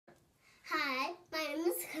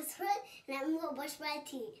Christopher, and I'm going to brush my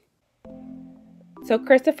teeth. So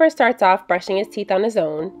Christopher starts off brushing his teeth on his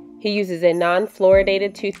own. He uses a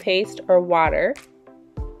non-fluoridated toothpaste or water.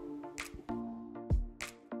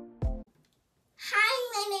 Hi,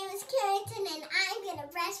 my name is Carrington, and I'm going to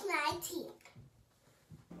brush my teeth.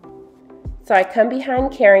 So I come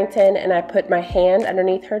behind Carrington and I put my hand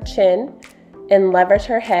underneath her chin and leverage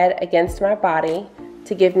her head against my body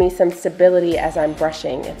to give me some stability as I'm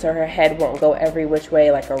brushing, and so her head won't go every which way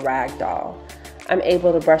like a rag doll. I'm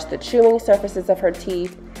able to brush the chewing surfaces of her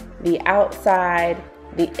teeth, the outside,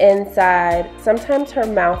 the inside. Sometimes her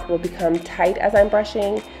mouth will become tight as I'm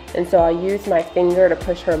brushing, and so I'll use my finger to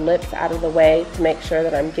push her lips out of the way to make sure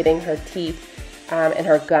that I'm getting her teeth and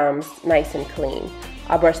her gums nice and clean.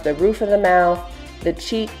 I'll brush the roof of the mouth, the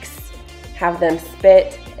cheeks, have them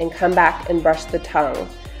spit, and come back and brush the tongue.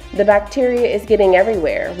 The bacteria is getting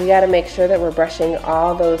everywhere. We gotta make sure that we're brushing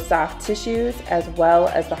all those soft tissues as well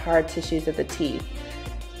as the hard tissues of the teeth.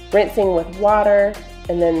 Rinsing with water,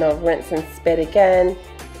 and then they'll rinse and spit again.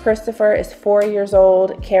 Christopher is 4 years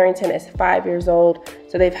old, Carrington is 5 years old,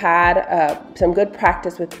 so they've had some good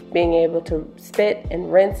practice with being able to spit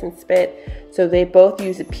and rinse and spit, so they both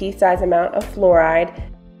use a pea-sized amount of fluoride.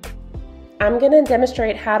 I'm gonna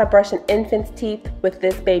demonstrate how to brush an infant's teeth with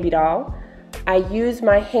this baby doll. I use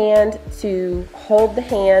my hand to hold the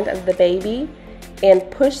hand of the baby and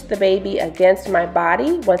push the baby against my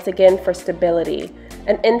body, once again for stability.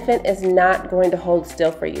 An infant is not going to hold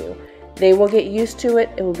still for you. They will get used to it.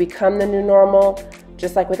 It will become the new normal.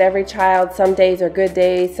 Just like with every child, some days are good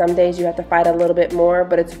days, some days you have to fight a little bit more,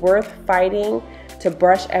 but it's worth fighting to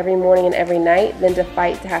brush every morning and every night than to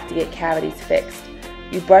fight to have to get cavities fixed.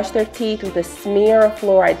 You brush their teeth with a smear of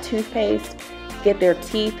fluoride toothpaste, get their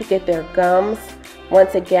teeth, get their gums.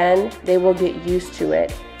 Once again, they will get used to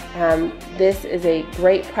it. This is a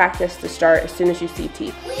great practice to start as soon as you see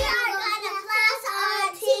teeth. We are going to floss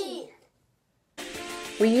our teeth.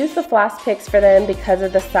 We use the floss picks for them because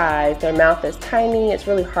of the size. Their mouth is tiny. It's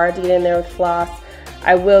really hard to get in there with floss.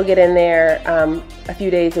 I will get in there a few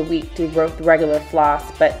days a week to work with regular floss,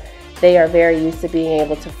 but they are very used to being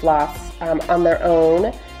able to floss on their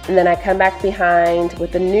own. And then I come back behind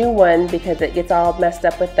with a new one because it gets all messed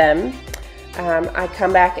up with them. I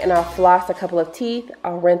come back and I'll floss a couple of teeth.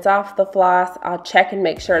 I'll rinse off the floss. I'll check and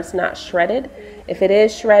make sure it's not shredded. If it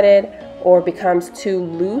is shredded or becomes too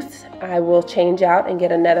loose, I will change out and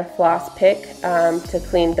get another floss pick to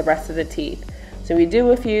clean the rest of the teeth. So we do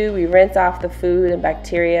a few, we rinse off the food and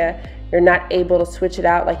bacteria. You're not able to switch it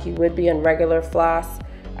out like you would be on regular floss.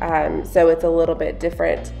 So it's a little bit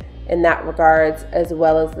different in that regards, as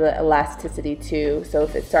well as the elasticity too. So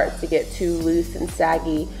if it starts to get too loose and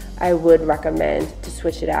saggy, I would recommend to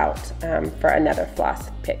switch it out for another floss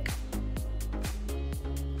pick.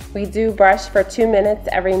 We do brush for 2 minutes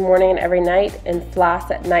every morning and every night, and floss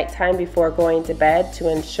at nighttime before going to bed to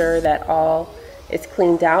ensure that all is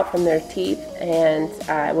cleaned out from their teeth, and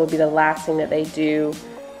it will be the last thing that they do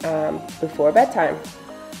before bedtime.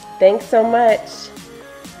 Thanks so much.